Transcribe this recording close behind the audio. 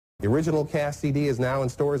The original cast CD is now in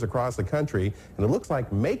stores across the country, and it looks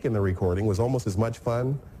like making the recording was almost as much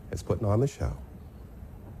fun as putting on the show.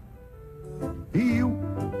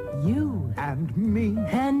 You and me,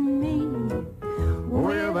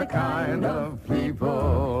 we're the kind of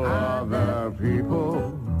people other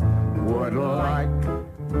people would like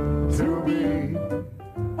to be.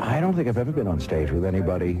 I don't think I've ever been on stage with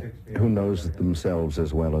anybody who knows themselves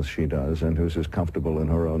as well as she does and who's as comfortable in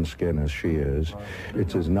her own skin as she is.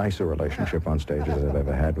 It's as nice a relationship on stage as I've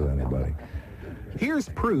ever had with anybody. Here's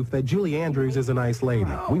proof that Julie Andrews is a nice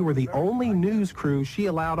lady. We were the only news crew she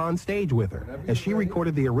allowed on stage with her as she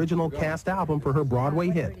recorded the original cast album for her Broadway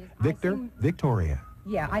hit, Victor, Victoria.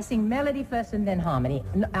 Yeah, I sing melody first and then harmony.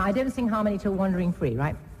 I don't sing harmony till Wandering Free,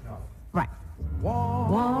 right? Right.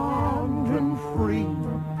 Wandering free.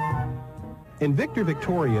 In Victor,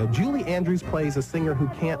 Victoria, Julie Andrews plays a singer who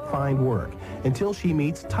can't find work until she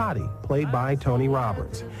meets Toddy, played by Tony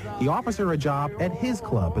Roberts. He offers her a job at his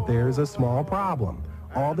club, but there's a small problem.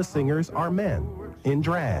 All the singers are men, in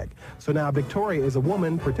drag. So now Victoria is a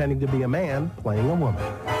woman pretending to be a man playing a woman.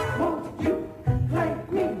 Won't you play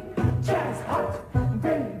me jazz hot,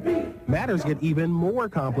 baby? Matters get even more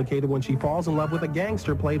complicated when she falls in love with a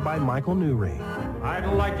gangster played by Michael Newry. I'd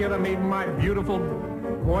like you to meet my beautiful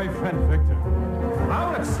boyfriend, Victor.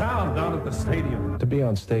 How would it sound down at the stadium? To be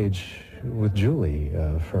on stage with Julie,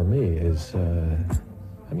 for me, is,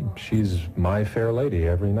 I mean, she's my fair lady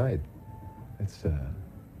every night. It's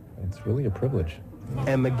really a privilege.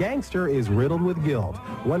 And the gangster is riddled with guilt,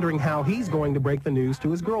 wondering how he's going to break the news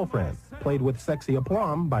to his girlfriend, played with sexy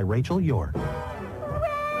aplomb by Rachel York.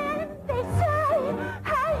 When they say,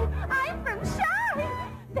 hey, I'm from Chi,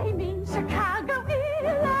 they mean Chicago,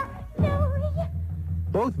 Illinois.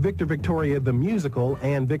 Both Victor, Victoria the musical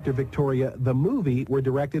and Victor, Victoria the movie were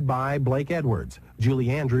directed by Blake Edwards, Julie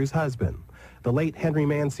Andrews' husband. The late Henry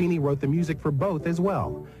Mancini wrote the music for both as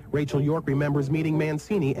well. Rachel York remembers meeting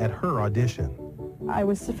Mancini at her audition. I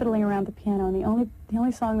was fiddling around the piano, and the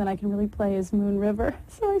only song that I can really play is Moon River.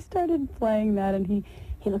 So I started playing that, and he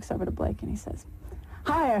looks over to Blake and he says,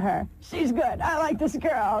 hire her. She's good. I like this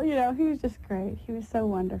girl. You know, he was just great. He was so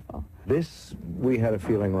wonderful. This, we had a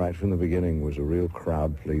feeling right from the beginning, was a real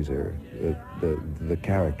crowd pleaser. The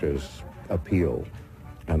characters appeal,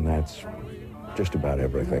 and that's just about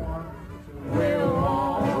everything. We'll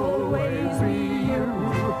always be you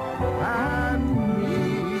and me.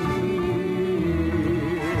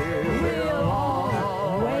 We'll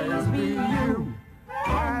always be you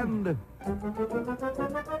and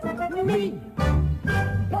me.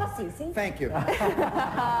 Bossy, see? Thank you.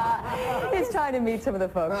 It's time to meet some of the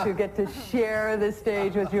folks who get to share the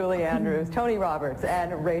stage with Julie Andrews, Tony Roberts,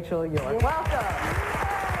 and Rachel York. Welcome.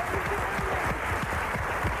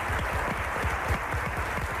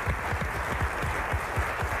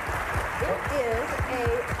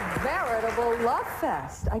 Veritable love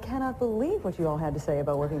fest. I cannot believe what you all had to say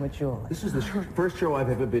about working with Julie. This is the first show I've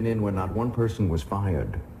ever been in where not one person was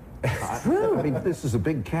fired. It's true. I mean, this is a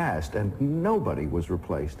big cast, and nobody was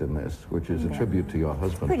replaced in this, which is a tribute to your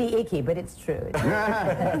husband. Pretty icky, but it's true.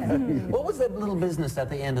 What was that little business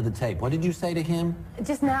at the end of the tape? What did you say to him?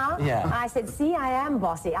 Just now, Yeah. I said, see, I am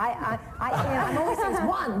bossy. I'm always says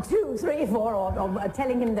 1, 2, 3, 4, or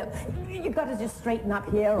telling him that you've got to just straighten up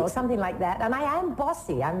here or something like that. And I am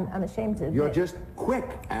bossy. I'm ashamed to admit. You're just quick,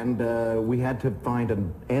 and we had to find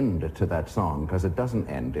an end to that song, because it doesn't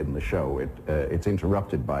end in the show. It's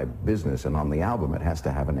interrupted by business, and on the album it has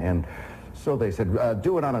to have an end. So they said,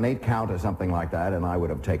 do it on an 8 count or something like that, and I would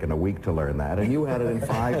have taken a week to learn that, and you had it in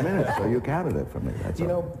 5 minutes, so you counted it for me. That's You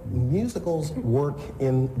know, musicals work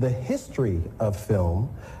in the history of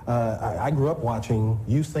film. I grew up watching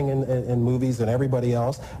you sing in movies and everybody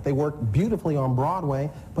else. They work beautifully on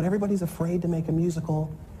Broadway, but everybody's afraid to make a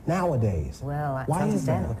musical nowadays. Well, that's why is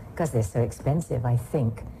that? understandable. Because they're so expensive, I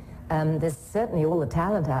think. There's certainly all the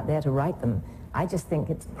talent out there to write them. I just think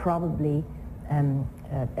it's probably,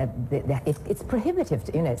 it's prohibitive.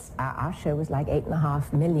 You know, our show was like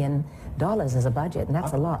 $8.5 million as a budget, and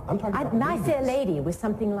that's a lot. I'm talking about My Fair movies. Lady was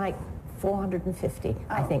something like 450,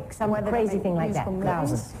 I think, some crazy thing like that,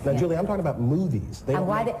 thousands. Now, Julie, I'm talking about movies. They And don't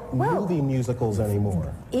why make well, movie musicals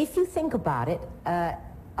anymore. If you think about it,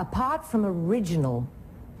 apart from original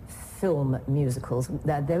film musicals,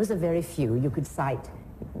 those are very few. You could cite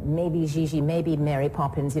maybe Gigi, maybe Mary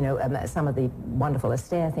Poppins, you know, some of the wonderful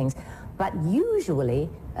Astaire things. But usually,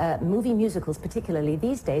 movie musicals, particularly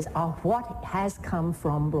these days, are what has come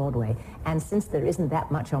from Broadway. And since there isn't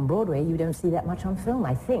that much on Broadway, you don't see that much on film,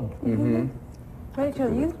 I think.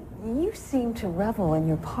 Rachel, you seem to revel in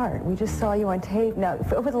your part. We just saw you on tape. Now,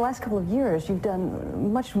 over the last couple of years, you've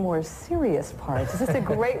done much more serious parts. Is this a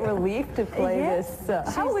great relief to play this?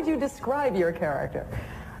 How would you describe your character?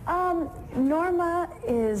 Norma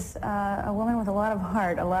is a woman with a lot of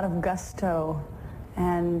heart, a lot of gusto,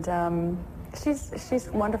 and she's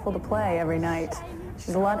wonderful to play every night.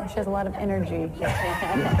 She has a lot of energy. Is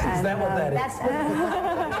that what that is?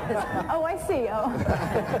 Oh, I see. Oh.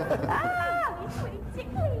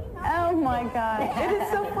 Oh my God. It is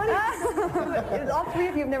so funny. All three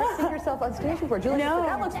of you have never seen yourself on stage before. Julie said,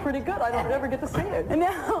 that looks pretty good. I don't ever get to see it.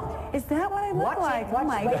 No. Is that what I look like? Oh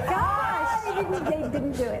my gosh. They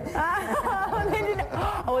didn't do it.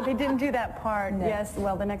 They didn't do that part. No. Yes,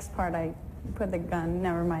 well, the next part I put the gun.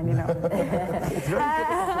 Never mind, you know. It's very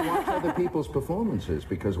difficult to watch other people's performances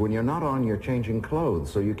because when you're not on, you're changing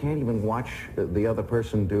clothes, so you can't even watch the other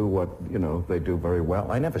person do what, you know, they do very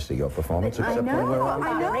well. I never see your performance except when we're on.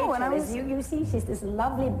 I know. Rachel, and you see, she's this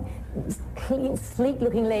lovely, clean,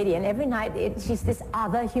 sleek-looking lady, and every night she's this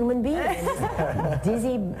other human being. This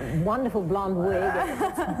dizzy, wonderful blonde wig,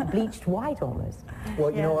 it's bleached white almost.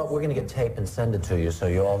 Well, you know what? We're going to get tape and send it to you so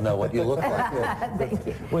you all know what you look like. Thank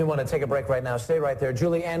you. We want to take a break right now. Stay right there.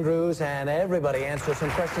 Julie Andrews and everybody answer some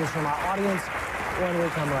questions from our audience when we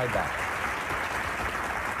come right back.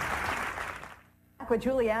 With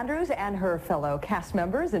Julie Andrews and her fellow cast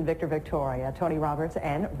members in Victor Victoria, Tony Roberts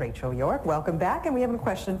and Rachel York. Welcome back, and we have a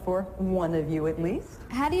question for one of you at least.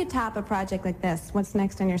 How do you top a project like this? What's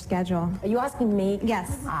next on your schedule? Are you asking me?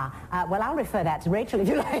 Yes. Well, I'll refer that to Rachel if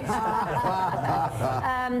you like.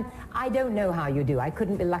 I don't know how you do. I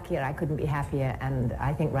couldn't be luckier, I couldn't be happier, and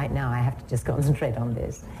I think right now I have to just concentrate on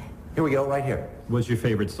this. Here we go, right here. What's your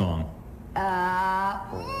favorite song?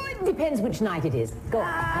 It depends which night it is. Go on.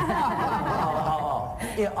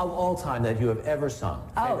 Yeah, of all time that you have ever sung,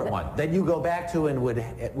 favorite one, that you go back to and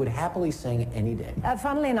would happily sing any day.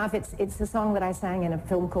 Funnily enough, it's a song that I sang in a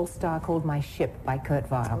film called Star called My Ship by Kurt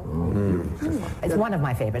Weill. It's one of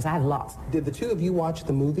my favorites. I have lots. Did the two of you watch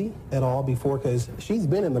the movie at all before? Because she's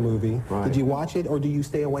been in the movie. Right. Did you watch it, or do you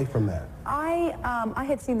stay away from that? I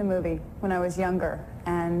had seen the movie when I was younger,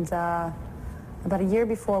 and about a year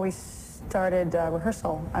before we started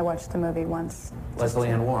rehearsal, I watched the movie once. Leslie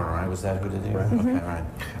Ann Warren, right? Was that who did it? Right. Okay, right.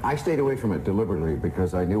 I stayed away from it deliberately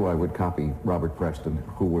because I knew I would copy Robert Preston,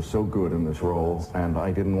 who was so good in this role, and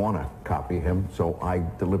I didn't want to copy him, so I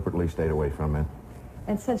deliberately stayed away from it.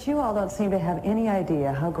 And since you all don't seem to have any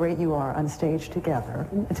idea how great you are on stage together,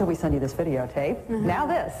 until we send you this videotape, now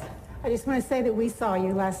this. I just want to say that we saw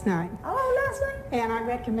you last night. Oh, last night? And I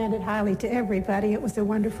recommend it highly to everybody. It was a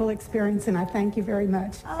wonderful experience, and I thank you very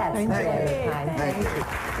much. Oh, that's very kind. Thank you.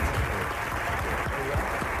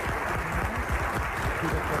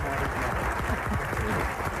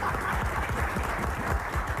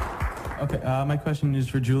 Okay, my question is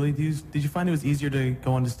for Julie. Did you find it was easier to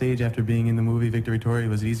go on the stage after being in the movie Victor Victoria?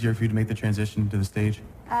 Was it easier for you to make the transition to the stage?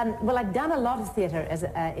 Well, I've done a lot of theater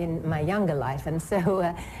in my younger life, and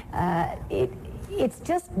so it's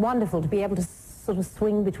just wonderful to be able to sort of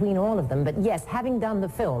swing between all of them. But yes, having done the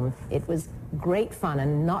film, it was great fun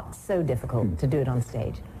and not so difficult to do it on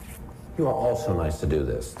stage. You are all so nice to do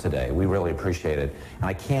this today. We really appreciate it. And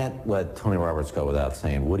I can't let Tony Roberts go without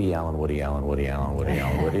saying Woody Allen, Woody Allen, Woody Allen, Woody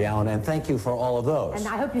Allen, Woody Allen, and thank you for all of those. And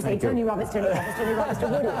I hope you say Tony Roberts, Tony Roberts, Tony Roberts to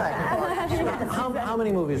Woody. How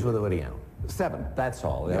many movies with Woody Allen? 7. That's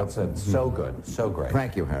all. That's so good. So great.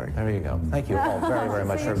 Thank you, Harry. There you go. Thank you all very, very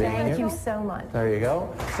much for being here. Thank you so much. There you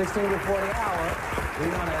go. 16 to 40 hour. We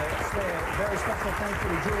want to say a very special thank you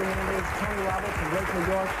to Julie Andrews, Tony Roberts, and Rachel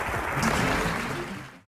York.